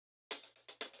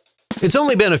It's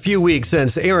only been a few weeks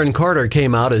since Aaron Carter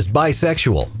came out as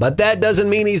bisexual, but that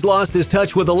doesn't mean he's lost his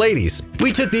touch with the ladies.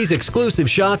 We took these exclusive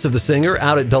shots of the singer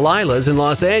out at Delilah's in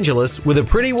Los Angeles with a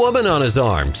pretty woman on his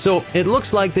arm, so it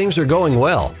looks like things are going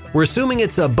well. We're assuming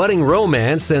it's a budding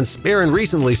romance since Aaron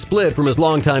recently split from his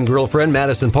longtime girlfriend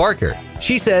Madison Parker.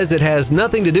 She says it has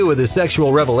nothing to do with his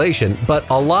sexual revelation, but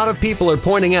a lot of people are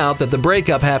pointing out that the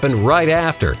breakup happened right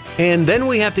after. And then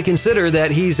we have to consider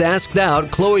that he's asked out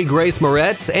Chloe Grace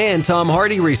Moretz and Tom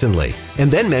Hardy recently,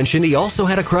 and then mentioned he also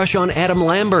had a crush on Adam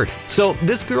Lambert. So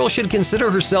this girl should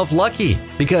consider herself lucky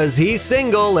because he's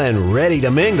single and ready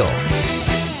to mingle.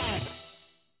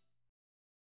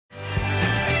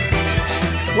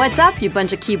 What's up, you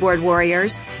bunch of keyboard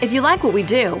warriors? If you like what we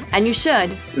do, and you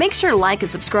should, make sure to like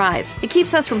and subscribe. It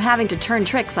keeps us from having to turn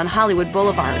tricks on Hollywood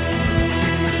Boulevard.